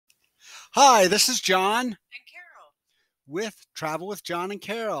Hi, this is John And Carol. with Travel with John and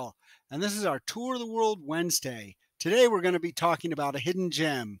Carol, and this is our Tour of the World Wednesday. Today we're going to be talking about a hidden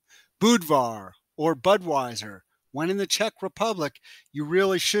gem, Budvar or Budweiser. When in the Czech Republic, you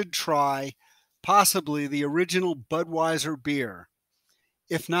really should try possibly the original Budweiser beer.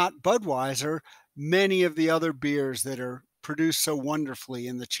 If not Budweiser, many of the other beers that are produced so wonderfully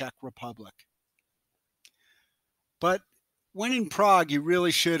in the Czech Republic. But when in Prague, you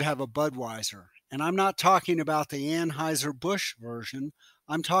really should have a Budweiser. And I'm not talking about the Anheuser-Busch version.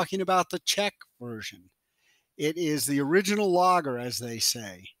 I'm talking about the Czech version. It is the original lager, as they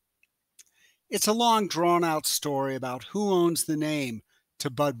say. It's a long, drawn-out story about who owns the name to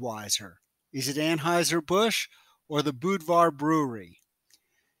Budweiser. Is it Anheuser-Busch or the Budvar Brewery?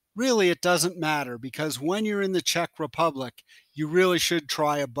 Really, it doesn't matter because when you're in the Czech Republic, you really should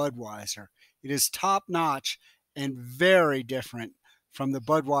try a Budweiser. It is top-notch and very different from the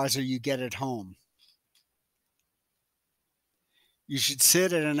Budweiser you get at home. You should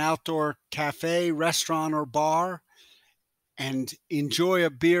sit at an outdoor cafe, restaurant, or bar and enjoy a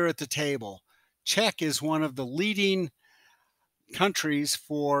beer at the table. Czech is one of the leading countries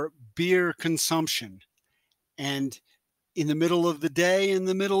for beer consumption. And in the middle of the day, in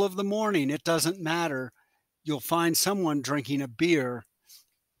the middle of the morning, it doesn't matter. You'll find someone drinking a beer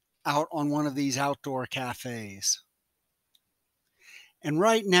out on one of these outdoor cafes. And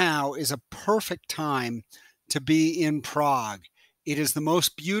right now is a perfect time to be in Prague. It is the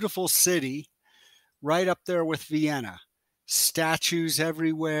most beautiful city, right up there with Vienna. Statues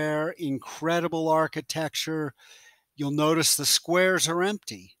everywhere, incredible architecture. You'll notice the squares are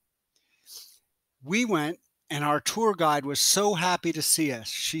empty. We went, and our tour guide was so happy to see us.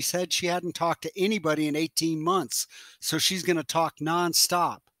 She said she hadn't talked to anybody in 18 months, so she's going to talk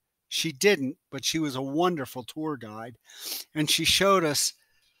nonstop. She didn't, but she was a wonderful tour guide. And she showed us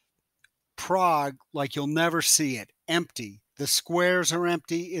Prague like you'll never see it, empty. The squares are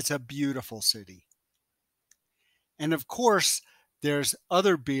empty. It's a beautiful city. And of course, there's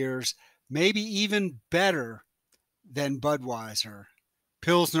other beers, maybe even better than Budweiser.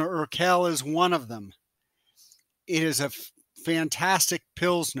 Pilsner Urquell is one of them. It is a fantastic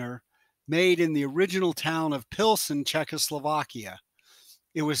Pilsner made in the original town of Pilsen, Czechoslovakia.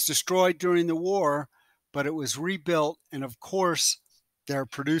 It was destroyed during the war, but it was rebuilt, and of course, they're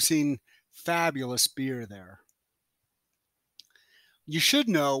producing fabulous beer there. You should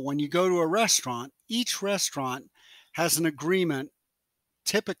know when you go to a restaurant, each restaurant has an agreement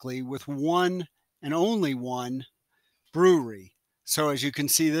typically with one and only one brewery. So as you can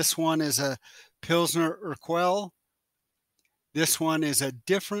see, this one is a Pilsner Urquell. This one is a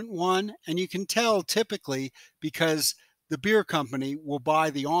different one, and you can tell typically because the beer company will buy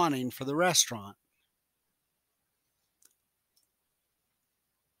the awning for the restaurant.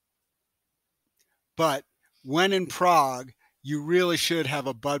 But when in Prague, you really should have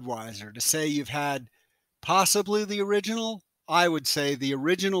a Budweiser. To say you've had possibly the original, I would say the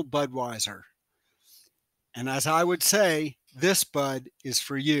original Budweiser. And as I would say, this Bud is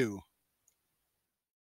for you.